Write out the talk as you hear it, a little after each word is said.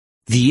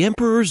The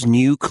Emperor's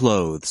New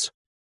Clothes.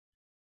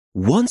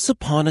 Once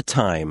upon a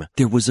time,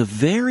 there was a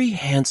very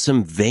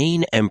handsome,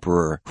 vain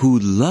emperor who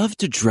loved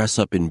to dress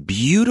up in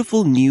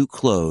beautiful new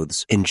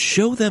clothes and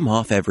show them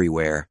off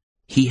everywhere.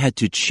 He had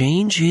to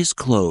change his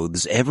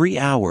clothes every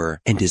hour,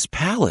 and his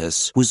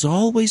palace was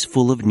always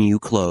full of new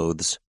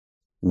clothes.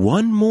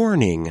 One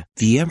morning,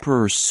 the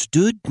emperor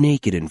stood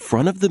naked in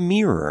front of the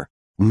mirror,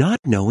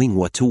 not knowing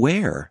what to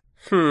wear.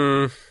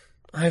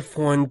 I've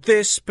worn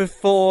this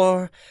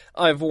before.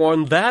 I've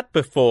worn that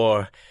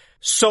before.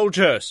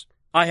 Soldiers,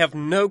 I have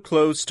no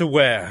clothes to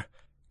wear.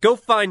 Go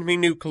find me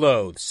new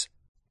clothes.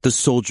 The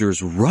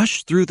soldiers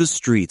rushed through the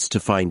streets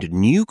to find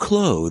new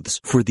clothes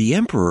for the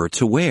emperor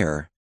to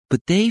wear,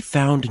 but they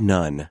found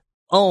none.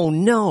 Oh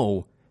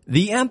no!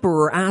 The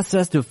emperor asks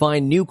us to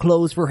find new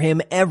clothes for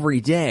him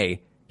every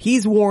day.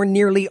 He's worn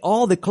nearly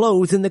all the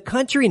clothes in the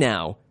country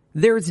now.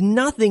 There's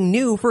nothing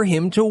new for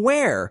him to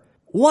wear.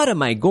 What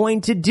am I going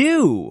to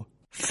do?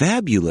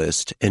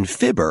 Fabulist and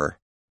Fibber,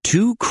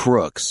 two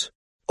crooks,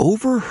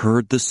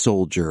 overheard the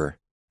soldier.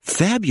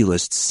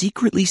 Fabulist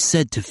secretly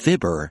said to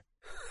Fibber,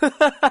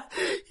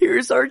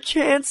 Here's our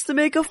chance to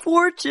make a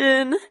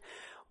fortune.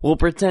 We'll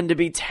pretend to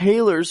be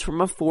tailors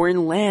from a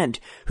foreign land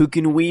who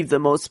can weave the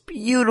most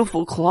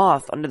beautiful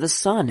cloth under the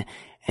sun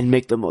and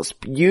make the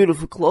most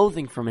beautiful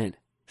clothing from it.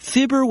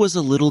 Fibber was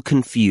a little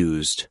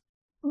confused.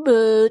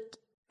 But,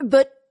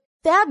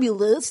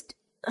 Fabulous,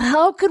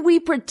 how could we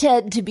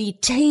pretend to be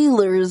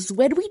tailors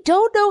when we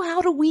don't know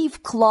how to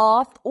weave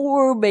cloth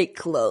or make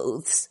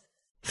clothes?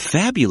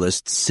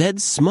 Fabulist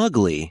said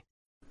smugly,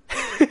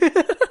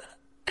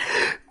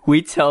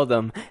 We tell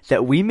them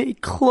that we make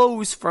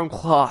clothes from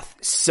cloth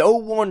so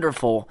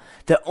wonderful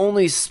that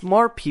only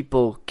smart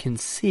people can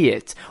see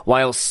it,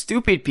 while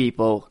stupid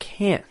people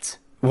can't.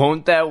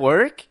 Won't that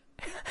work?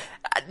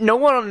 No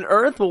one on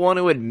earth will want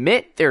to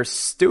admit they're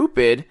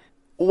stupid.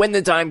 When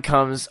the time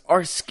comes,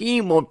 our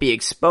scheme won't be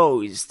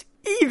exposed,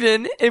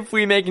 even if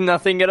we make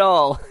nothing at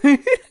all.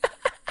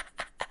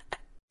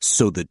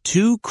 So the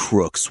two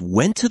crooks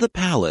went to the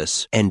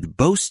palace and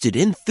boasted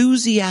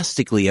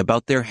enthusiastically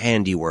about their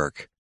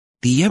handiwork.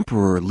 The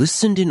emperor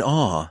listened in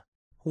awe.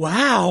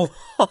 Wow!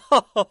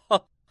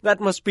 That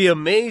must be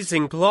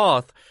amazing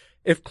cloth.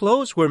 If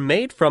clothes were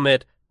made from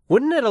it,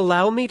 wouldn't it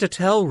allow me to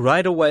tell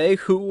right away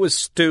who was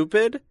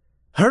stupid?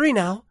 Hurry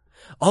now.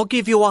 I'll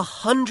give you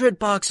 100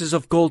 boxes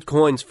of gold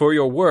coins for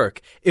your work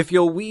if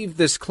you'll weave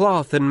this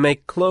cloth and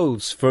make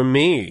clothes for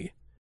me.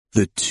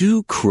 The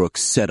two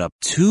crooks set up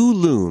 2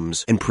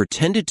 looms and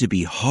pretended to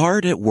be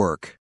hard at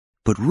work.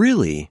 But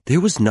really, there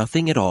was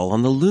nothing at all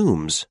on the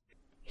looms.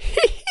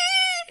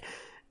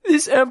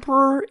 This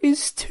emperor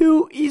is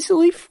too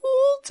easily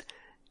fooled.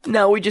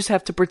 Now we just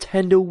have to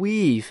pretend to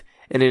weave,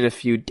 and in a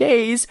few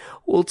days,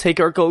 we'll take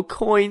our gold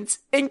coins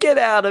and get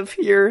out of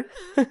here.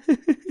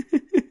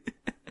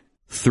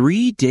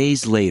 3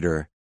 days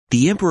later,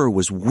 the emperor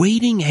was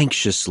waiting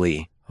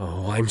anxiously.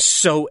 Oh, I'm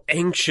so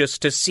anxious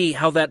to see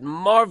how that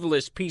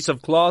marvelous piece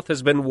of cloth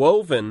has been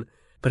woven.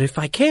 But if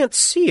I can't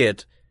see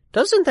it,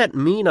 doesn't that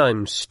mean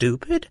I'm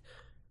stupid?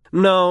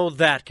 No,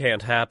 that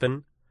can't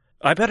happen.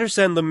 I better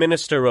send the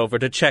minister over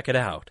to check it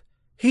out.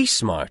 He's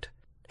smart.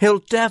 He'll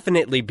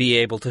definitely be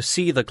able to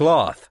see the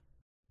cloth.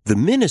 The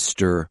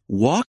minister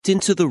walked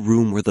into the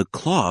room where the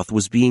cloth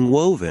was being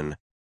woven.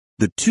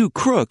 The 2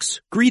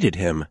 crooks greeted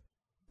him.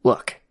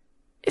 Look,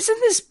 isn't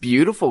this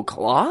beautiful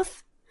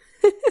cloth?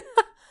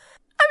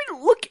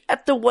 Look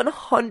at the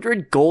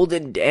 100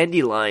 golden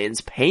dandelions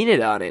painted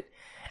on it,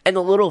 and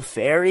the little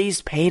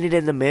fairies painted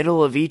in the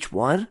middle of each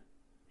one.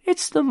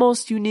 It's the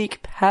most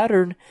unique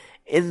pattern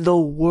in the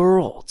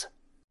world.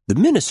 The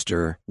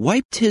minister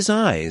wiped his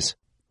eyes.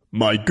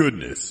 My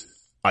goodness,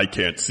 I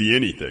can't see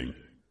anything.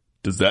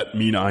 Does that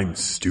mean I'm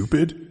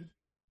stupid?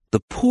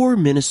 The poor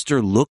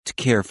minister looked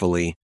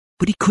carefully,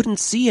 but he couldn't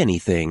see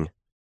anything.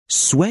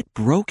 Sweat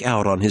broke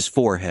out on his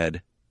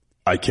forehead.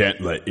 I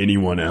can't let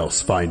anyone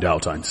else find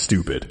out I'm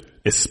stupid,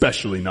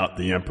 especially not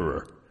the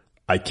emperor.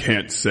 I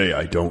can't say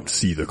I don't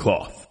see the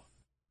cloth.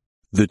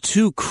 The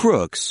 2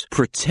 crooks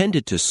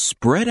pretended to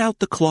spread out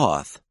the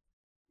cloth.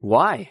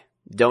 Why?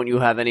 Don't you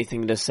have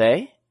anything to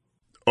say?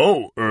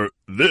 Oh,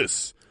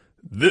 this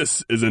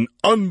is an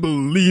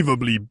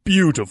unbelievably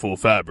beautiful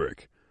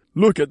fabric.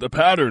 Look at the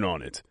pattern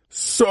on it.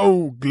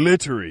 So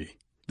glittery.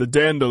 The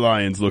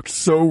dandelions look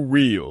so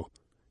real.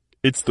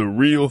 It's the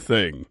real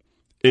thing.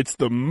 It's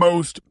the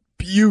most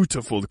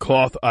beautiful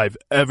cloth I've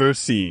ever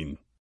seen.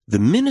 The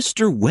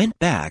minister went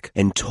back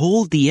and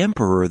told the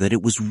emperor that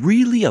it was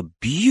really a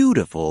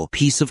beautiful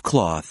piece of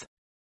cloth.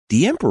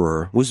 The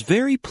emperor was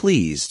very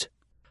pleased.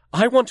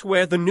 I want to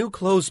wear the new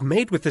clothes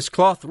made with this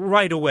cloth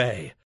right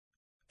away.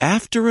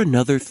 After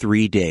another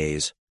 3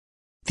 days,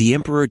 the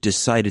emperor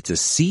decided to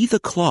see the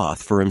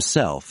cloth for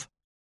himself.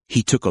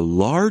 He took a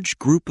large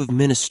group of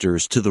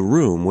ministers to the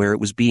room where it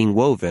was being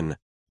woven.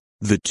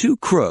 The 2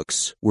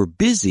 crooks were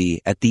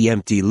busy at the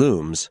empty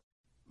looms.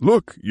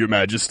 Look, Your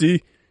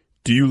Majesty,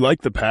 do you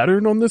like the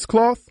pattern on this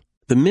cloth?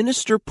 The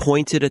minister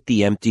pointed at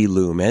the empty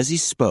loom as he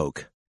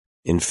spoke.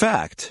 In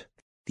fact,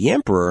 the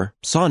emperor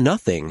saw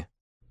nothing.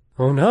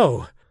 Oh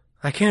no,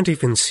 I can't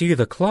even see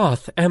the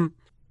cloth. Am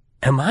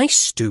I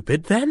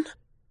stupid then?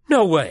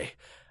 No way.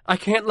 I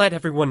can't let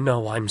everyone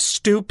know I'm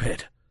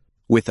stupid.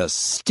 With a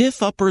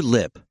stiff upper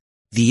lip,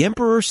 the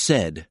emperor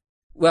said,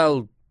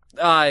 Well,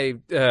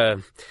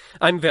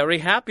 I'm very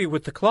happy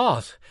with the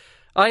cloth.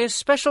 I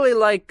especially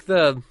like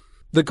the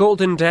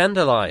golden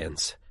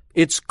dandelions.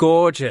 It's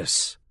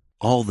gorgeous.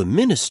 All the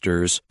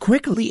ministers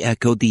quickly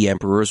echoed the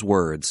emperor's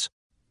words.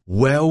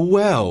 Well,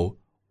 well,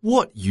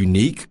 what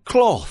unique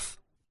cloth!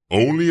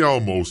 Only our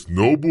most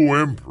noble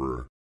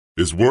emperor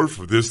is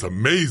worth this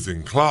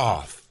amazing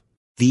cloth.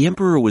 The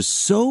emperor was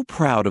so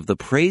proud of the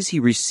praise he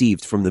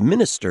received from the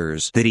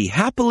ministers that he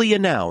happily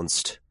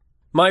announced,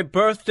 My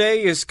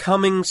birthday is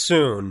coming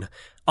soon.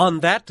 On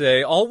that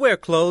day, I'll wear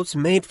clothes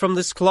made from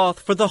this cloth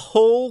for the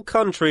whole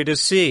country to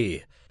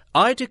see.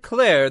 I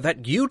declare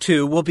that you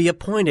two will be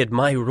appointed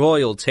my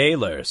royal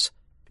tailors.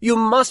 You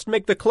must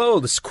make the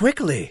clothes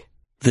quickly.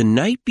 The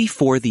night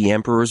before the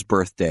emperor's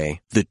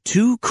birthday, the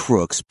two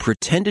crooks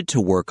pretended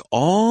to work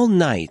all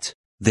night.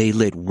 They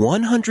lit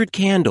 100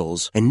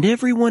 candles, and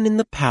everyone in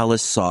the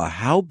palace saw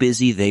how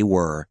busy they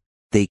were.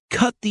 They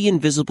cut the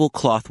invisible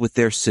cloth with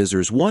their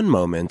scissors one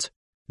moment,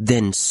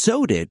 then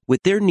sewed it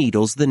with their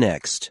needles the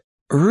next.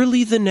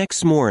 Early the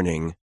next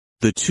morning,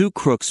 the two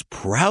crooks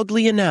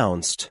proudly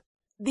announced,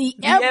 The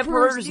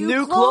emperor's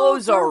new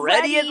clothes are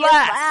ready at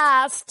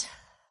last.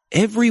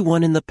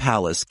 Everyone in the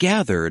palace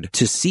gathered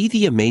to see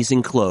the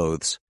amazing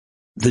clothes.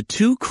 The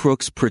two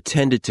crooks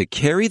pretended to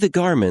carry the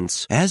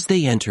garments as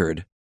they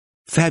entered.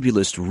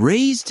 Fabulous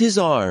raised his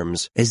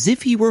arms as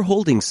if he were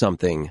holding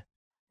something.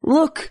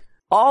 Look,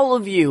 all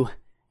of you,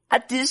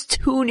 at this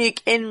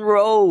tunic and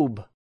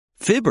robe.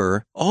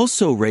 Fibber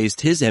also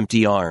raised his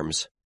empty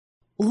arms.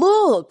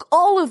 Look,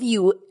 all of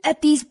you,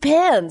 at these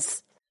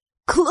pants.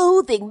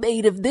 Clothing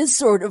made of this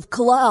sort of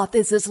cloth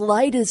is as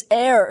light as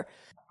air.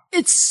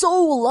 It's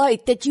so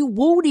light that you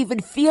won't even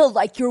feel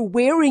like you're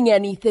wearing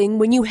anything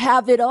when you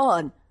have it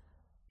on.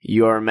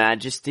 Your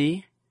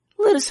Majesty,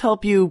 let us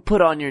help you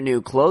put on your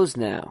new clothes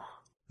now.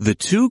 The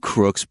two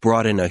crooks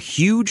brought in a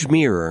huge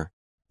mirror.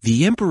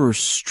 The emperor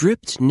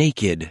stripped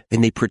naked,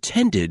 and they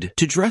pretended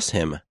to dress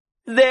him.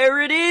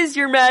 There it is,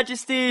 Your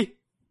Majesty!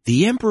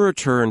 The emperor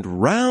turned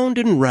round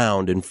and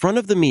round in front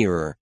of the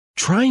mirror,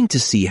 trying to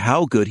see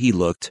how good he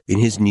looked in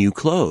his new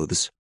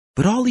clothes.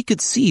 But all he could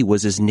see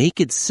was his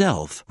naked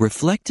self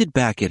reflected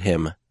back at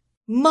him.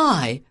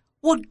 My,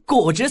 what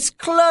gorgeous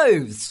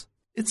clothes!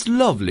 It's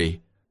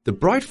lovely. The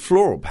bright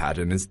floral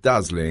pattern is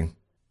dazzling.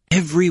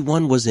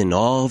 Everyone was in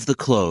awe of the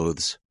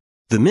clothes.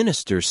 The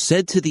minister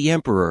said to the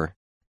emperor,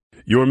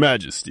 Your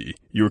Majesty,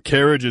 your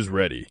carriage is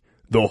ready.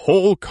 The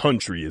whole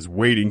country is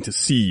waiting to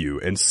see you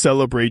and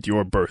celebrate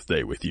your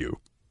birthday with you.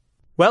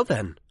 Well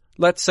then,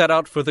 let's set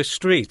out for the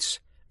streets.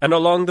 And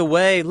along the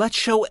way, let's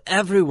show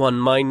everyone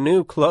my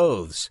new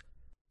clothes.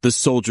 The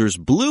soldiers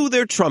blew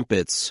their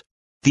trumpets.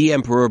 The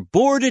emperor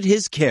boarded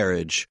his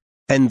carriage,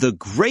 and the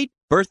great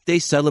birthday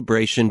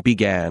celebration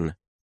began.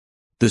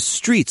 The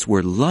streets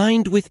were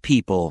lined with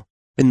people,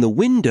 and the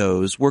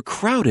windows were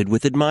crowded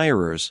with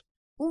admirers.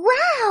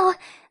 Wow!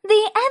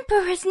 The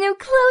Emperor's new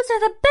clothes are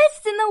the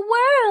best in the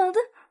world!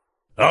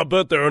 I'll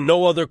bet there are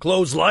no other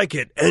clothes like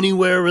it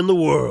anywhere in the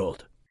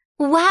world.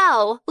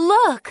 Wow!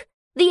 Look!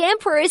 The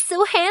Emperor is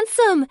so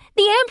handsome!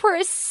 The Emperor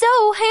is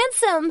so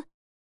handsome!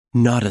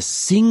 Not a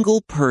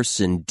single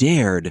person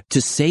dared to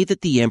say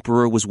that the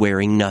emperor was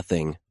wearing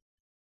nothing.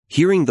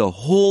 Hearing the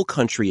whole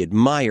country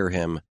admire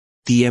him,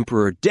 the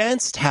emperor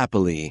danced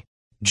happily,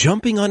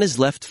 jumping on his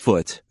left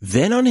foot,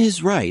 then on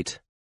his right,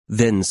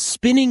 then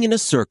spinning in a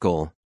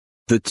circle.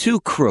 The two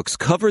crooks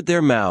covered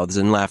their mouths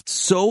and laughed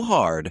so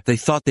hard they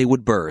thought they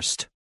would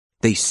burst.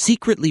 They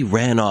secretly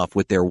ran off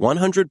with their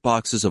 100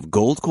 boxes of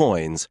gold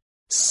coins,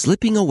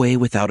 slipping away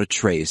without a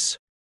trace,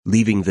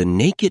 leaving the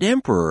naked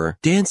emperor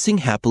dancing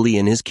happily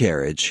in his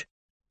carriage.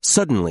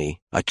 Suddenly,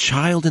 a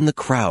child in the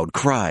crowd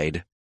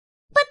cried,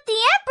 But the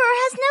Emperor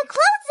has no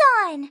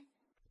clothes on!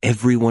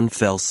 Everyone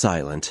fell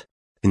silent,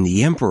 and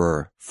the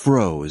emperor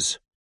froze.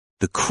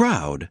 The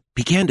crowd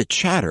began to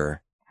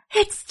chatter.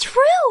 It's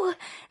true!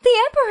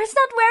 The Emperor's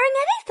not wearing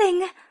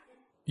anything!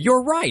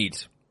 You're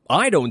right.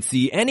 I don't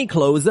see any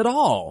clothes at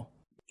all.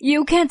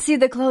 You can't see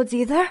the clothes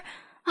either.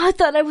 I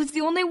thought I was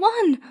the only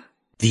one.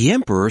 The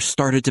emperor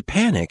started to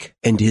panic,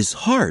 and his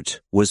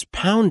heart was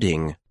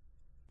pounding.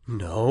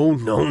 No,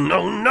 no,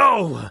 no,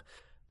 no!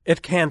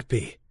 It can't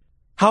be.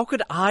 How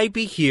could I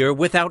be here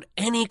without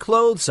any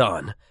clothes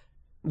on?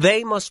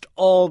 They must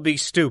all be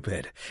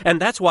stupid,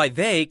 and that's why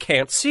they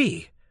can't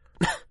see.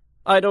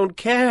 I don't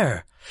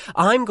care.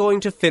 I'm going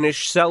to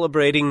finish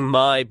celebrating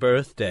my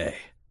birthday.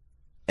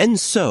 And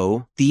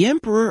so, the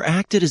emperor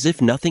acted as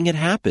if nothing had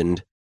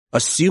happened,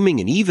 assuming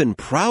an even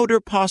prouder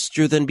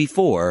posture than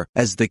before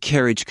as the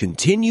carriage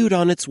continued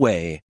on its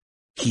way.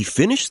 He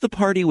finished the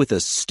party with a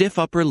stiff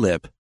upper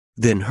lip,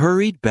 then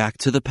hurried back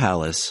to the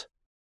palace.